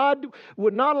why God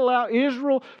would not allow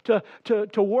Israel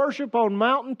to worship on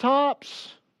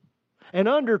mountaintops and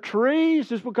under trees?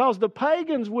 Is because the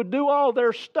pagans would do all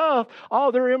their stuff,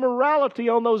 all their immorality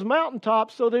on those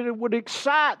mountaintops so that it would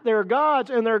excite their gods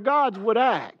and their gods would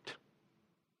act.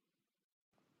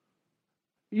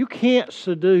 You can't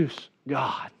seduce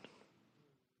God.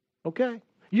 Okay?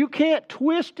 You can't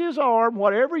twist His arm,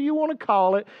 whatever you want to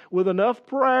call it, with enough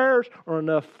prayers or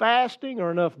enough fasting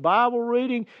or enough Bible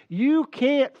reading. You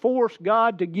can't force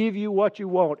God to give you what you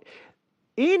want.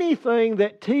 Anything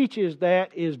that teaches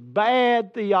that is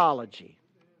bad theology.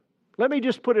 Let me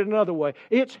just put it another way.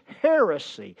 It's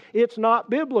heresy. It's not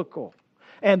biblical.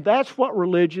 And that's what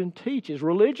religion teaches.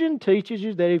 Religion teaches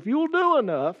you that if you'll do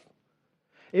enough,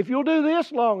 if you'll do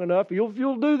this long enough, if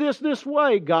you'll do this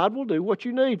way, God will do what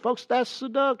you need. Folks, that's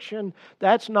seduction.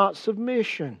 That's not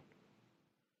submission.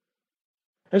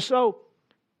 And so,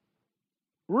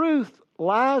 Ruth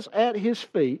lies at his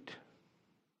feet.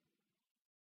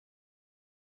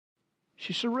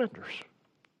 She surrenders.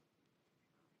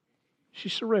 She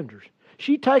surrenders.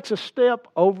 She takes a step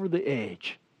over the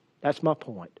edge. That's my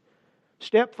point.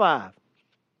 Step 5.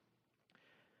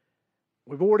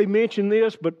 We've already mentioned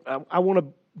this, but I want to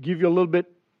give you a little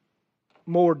bit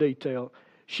more detail.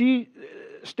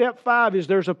 Step 5 is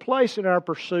there's a place in our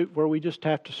pursuit where we just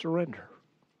have to surrender.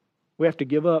 We have to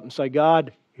give up and say,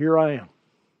 God, here I am.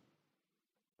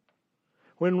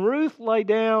 When Ruth lay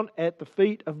down at the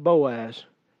feet of Boaz,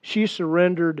 she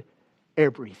surrendered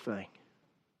everything.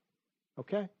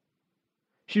 Okay?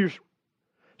 She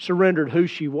surrendered who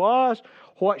she was,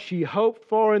 what she hoped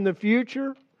for in the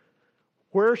future,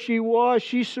 where she was.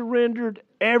 She surrendered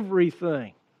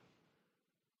everything.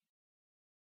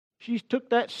 She took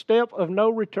that step of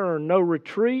no return, no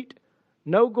retreat,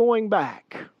 no going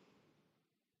back.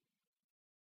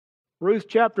 Ruth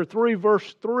chapter 3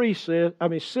 verse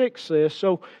 6 says,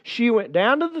 so she went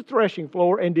down to the threshing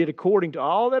floor and did according to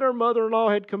all that her mother-in-law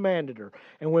had commanded her.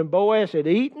 And when Boaz had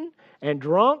eaten and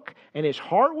drunk and his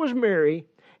heart was merry,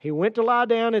 he went to lie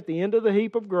down at the end of the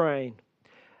heap of grain.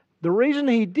 The reason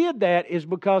he did that is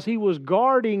because he was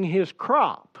guarding his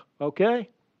crop, okay?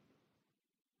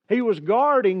 He was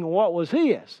guarding what was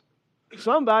his.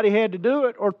 Somebody had to do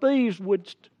it or thieves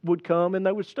would come and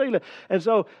they would steal it. And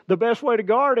so the best way to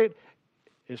guard it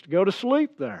is to go to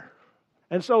sleep there.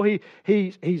 And so he's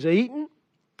eaten,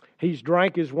 he's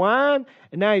drank his wine,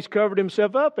 and now he's covered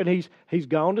himself up and he's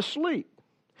gone to sleep.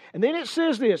 And then it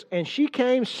says this, and she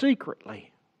came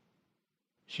secretly.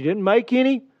 She didn't make a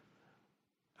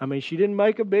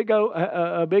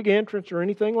big entrance or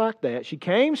anything like that. She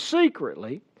came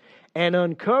secretly and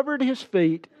uncovered his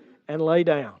feet and lay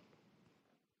down.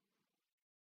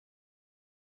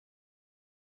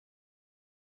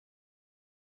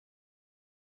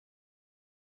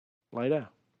 Lay down.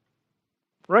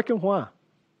 Reckon why?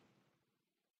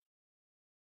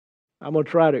 I'm going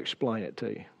to try to explain it to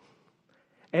you.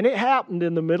 And it happened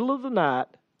in the middle of the night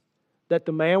that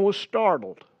the man was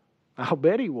startled. I'll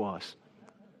bet he was.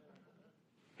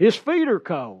 His feet are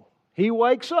cold. He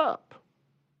wakes up.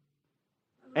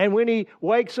 And when he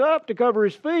wakes up to cover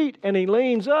his feet and he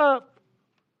leans up,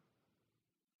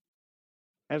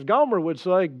 as Gomer would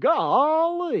say,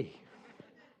 golly.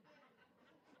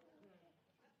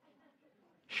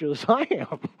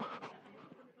 Shazam.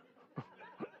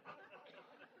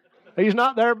 He's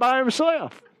not there by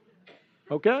himself.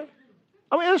 Okay?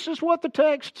 I mean, this is what the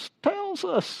text tells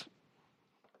us.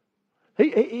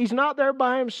 He's not there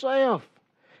by himself.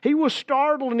 He was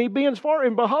startled and he bends forward,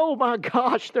 and behold, my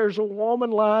gosh, there's a woman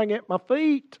lying at my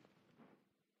feet.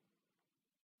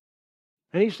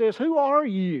 And he says, who are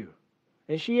you?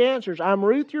 And she answers, I'm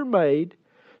Ruth, your maid.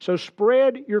 So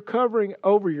spread your covering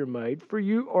over your maid, for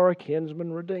you are a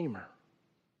kinsman redeemer.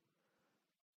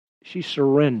 She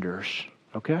surrenders,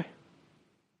 okay?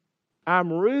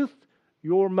 I'm Ruth,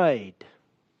 your maid.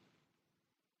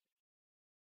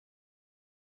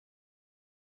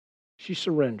 She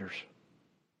surrenders.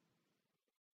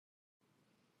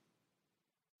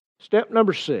 Step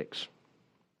number 6.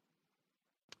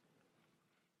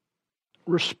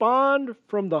 Respond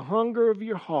from the hunger of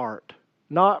your heart,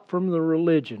 not from the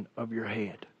religion of your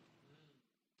head.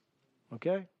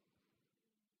 Okay?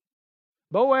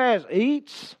 Boaz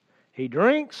eats, he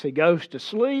drinks, he goes to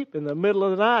sleep. In the middle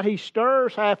of the night, he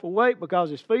stirs, half awake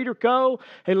because his feet are cold.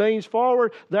 He leans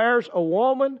forward. There's a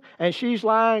woman, and she's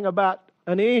lying about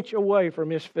an inch away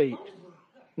from his feet.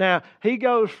 Now, he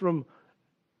goes from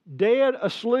dead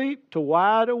asleep to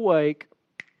wide awake,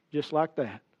 just like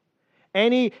that.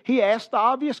 And he asked the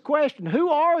obvious question, who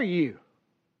are you?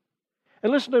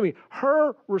 And listen to me,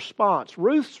 her response,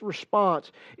 Ruth's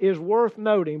response, is worth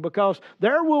noting, because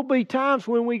there will be times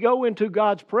when we go into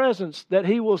God's presence that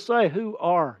He will say, who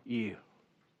are you?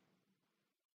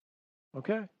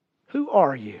 Okay? Who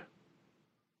are you?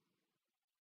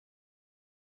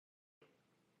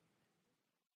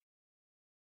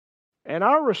 And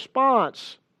our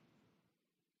response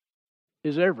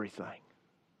is everything.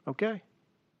 Okay?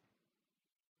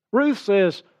 Ruth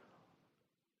says,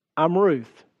 I'm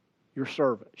Ruth, your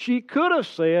servant. She could have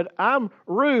said, I'm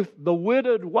Ruth, the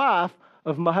widowed wife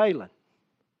of Mahalan.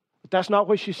 But that's not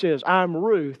what she says. I'm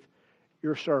Ruth,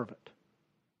 your servant.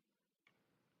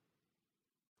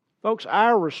 Folks,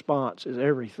 our response is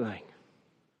everything.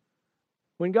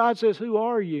 When God says, who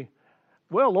are you?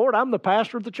 Well, Lord, I'm the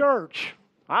pastor of the church.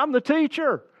 I'm the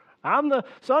teacher. I'm the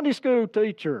Sunday school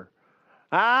teacher.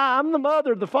 I'm the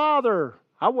mother, the father.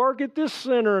 I work at this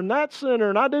center and that center,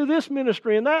 and I do this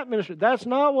ministry and that ministry. That's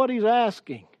not what He's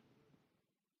asking.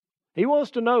 He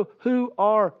wants to know, who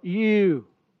are you?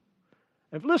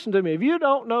 And listen to me, if you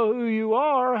don't know who you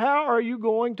are, how are you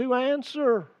going to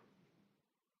answer?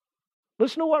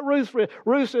 Listen to what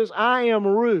Ruth says, I am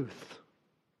Ruth,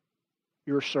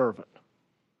 your servant.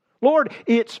 Lord,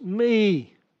 it's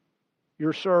me,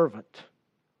 your servant.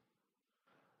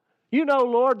 You know,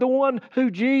 Lord, the one who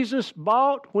Jesus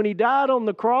bought when He died on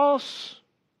the cross.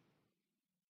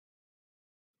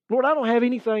 Lord, I don't have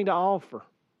anything to offer.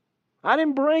 I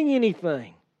didn't bring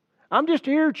anything. I'm just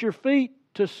here at your feet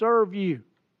to serve you.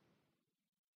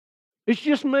 It's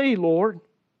just me, Lord.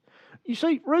 You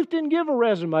see, Ruth didn't give a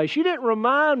resume. She didn't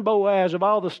remind Boaz of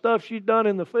all the stuff she'd done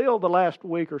in the field the last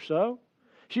week or so.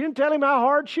 She didn't tell him how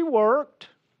hard she worked,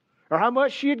 or how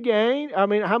much she had gained,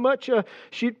 how much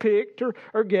she'd picked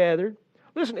or gathered.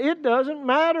 Listen, it doesn't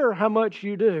matter how much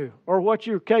you do or what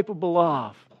you're capable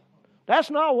of. That's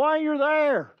not why you're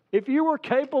there. If you were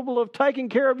capable of taking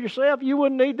care of yourself, you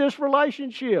wouldn't need this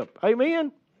relationship.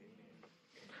 Amen?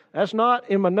 That's not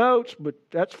in my notes, but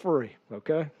that's free,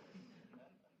 okay?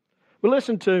 But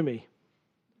listen to me.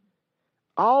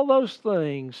 All those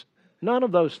things, none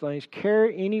of those things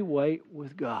carry any weight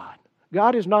with God.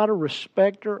 God is not a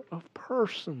respecter of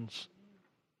persons.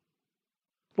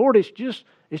 Lord, it's just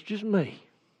me.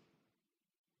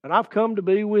 And I've come to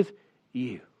be with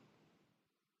you.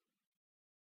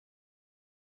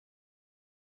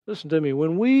 Listen to me,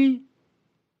 when we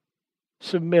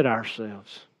submit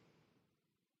ourselves,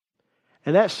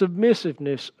 and that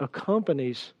submissiveness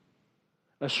accompanies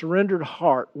a surrendered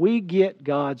heart, we get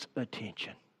God's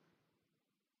attention.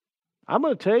 I'm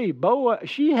going to tell you,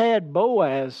 she had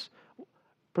Boaz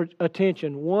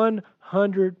attention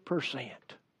 100%.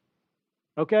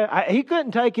 Okay? He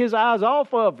couldn't take his eyes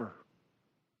off of her.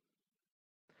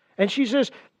 And she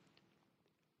says,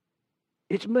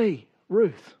 it's me,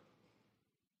 Ruth.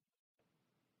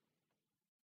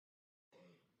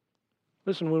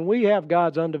 Listen, when we have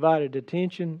God's undivided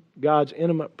attention, God's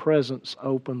intimate presence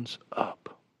opens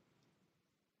up.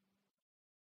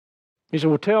 He said,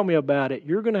 well, tell me about it.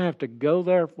 You're going to have to go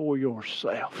there for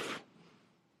yourself.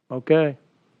 Okay?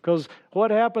 Because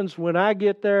what happens when I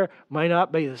get there may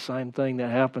not be the same thing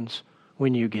that happens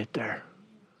when you get there.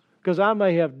 Because I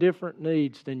may have different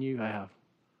needs than you have.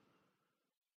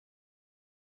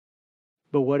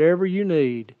 But whatever you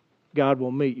need, God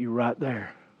will meet you right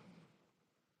there.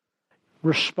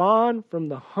 Respond from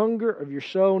the hunger of your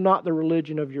soul, not the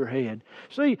religion of your head.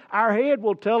 See, our head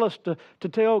will tell us to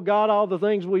tell God all the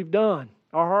things we've done.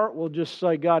 Our heart will just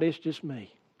say, God, it's just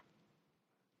me.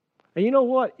 And you know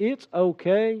what? It's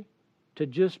okay to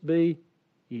just be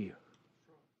you.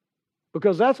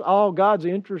 Because that's all God's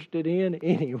interested in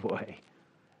anyway.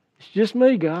 It's just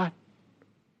me, God.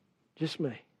 Just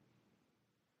me.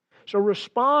 So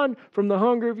respond from the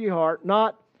hunger of your heart,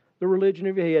 not the religion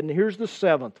of your head. And here's the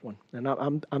seventh one. And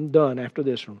I'm done after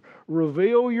this one.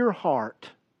 Reveal your heart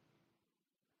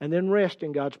and then rest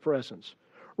in God's presence.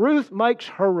 Ruth makes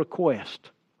her request.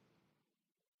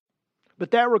 But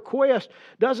that request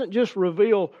doesn't just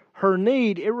reveal her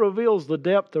need, it reveals the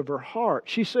depth of her heart.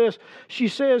 She says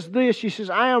this,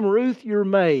 I am Ruth, your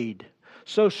maid.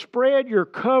 So spread your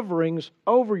coverings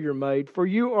over your maid, for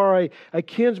you are a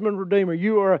kinsman redeemer.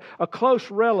 You are a close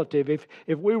relative.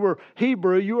 If we were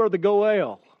Hebrew, you are the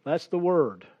Goel. That's the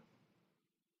word.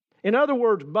 In other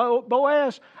words,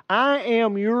 Boaz, I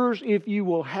am yours if you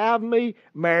will have me,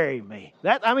 marry me.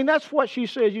 That's what she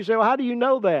says. You say, well, how do you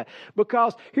know that?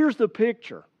 Because here's the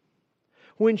picture.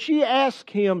 When she asked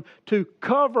him to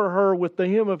cover her with the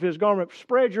hem of his garment,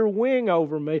 spread your wing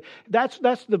over me, that's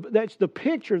the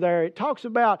picture there. It talks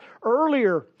about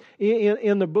earlier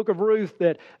in the book of Ruth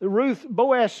that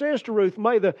Boaz says to Ruth,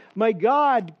 may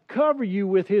God cover you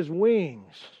with His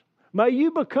wings. May you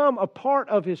become a part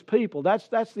of His people.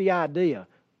 That's the idea.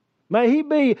 May He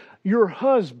be your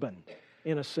husband,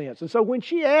 in a sense. And so when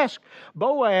she asked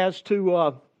Boaz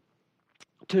to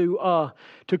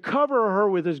cover her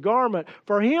with his garment,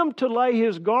 for him to lay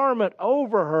his garment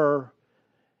over her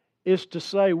is to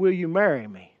say, will you marry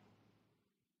me?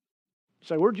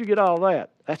 So where'd you get all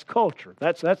that? That's culture.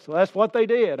 That's what they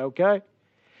did, okay?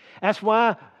 That's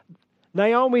why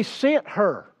Naomi sent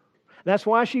her. That's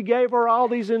why she gave her all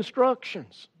these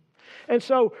instructions. And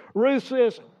so Ruth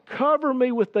says, cover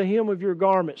me with the hem of your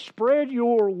garment. Spread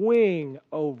your wing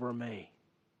over me.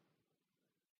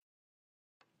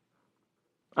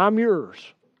 I'm yours.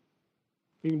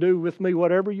 You can do with me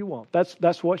whatever you want.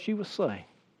 That's what she was saying.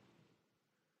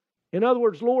 In other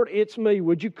words, Lord, it's me.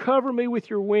 Would you cover me with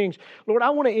your wings? Lord,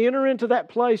 I want to enter into that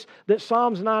place that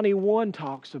Psalms 91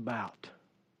 talks about.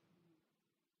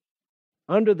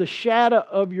 Under the shadow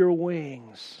of your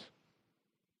wings.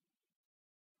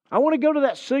 I want to go to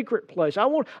that secret place. I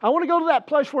want to go to that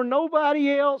place where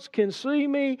nobody else can see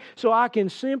me, so I can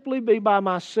simply be by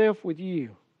myself with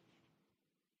you.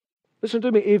 Listen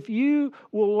to me. If you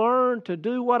will learn to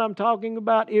do what I'm talking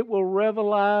about, it will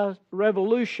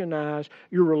revolutionize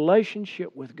your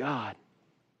relationship with God.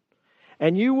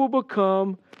 And you will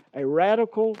become a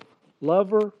radical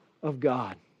lover of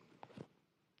God.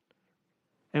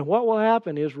 And what will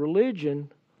happen is religion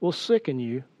will sicken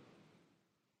you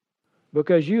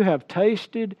because you have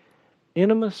tasted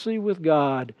intimacy with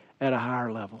God at a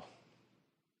higher level.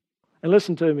 And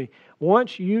listen to me.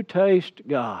 Once you taste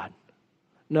God,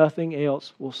 nothing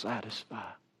else will satisfy.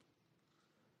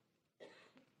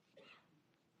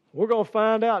 We're going to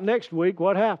find out next week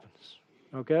what happens.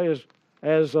 Okay,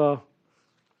 as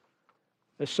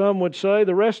some would say,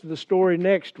 the rest of the story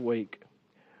next week.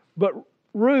 But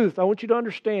Ruth, I want you to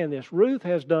understand this. Ruth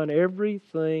has done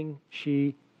everything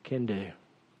she can do.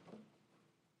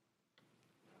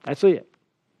 That's it.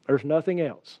 There's nothing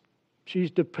else.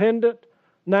 She's dependent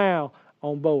now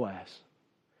on Boaz.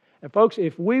 And folks,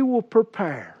 if we will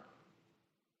prepare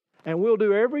and we'll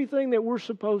do everything that we're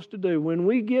supposed to do, when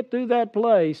we get to that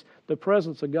place, the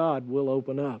presence of God will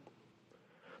open up.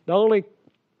 The only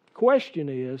question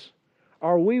is,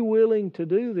 are we willing to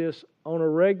do this on a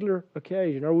regular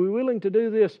occasion? Are we willing to do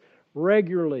this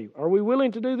regularly? Are we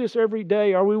willing to do this every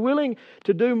day? Are we willing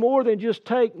to do more than just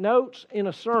take notes in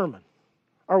a sermon?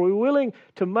 Are we willing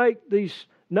to make these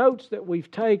notes that we've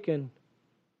taken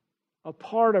a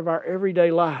part of our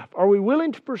everyday life? Are we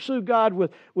willing to pursue God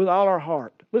with all our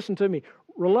heart? Listen to me.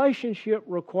 Relationship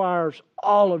requires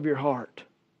all of your heart,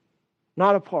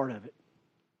 not a part of it.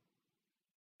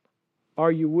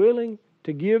 Are you willing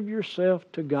to give yourself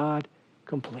to God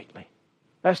completely?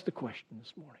 That's the question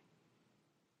this morning.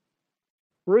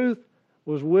 Ruth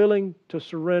was willing to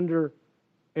surrender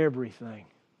everything.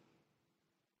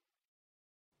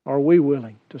 Are we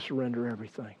willing to surrender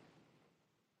everything?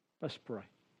 Let's pray.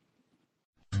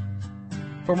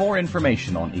 For more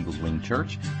information on Eagles Wing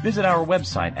Church, visit our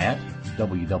website at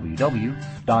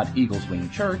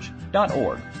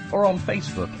www.eagleswingchurch.org or on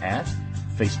Facebook at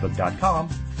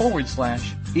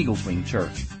facebook.com/Eagles Wing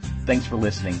Church. Thanks for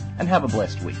listening and have a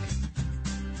blessed week.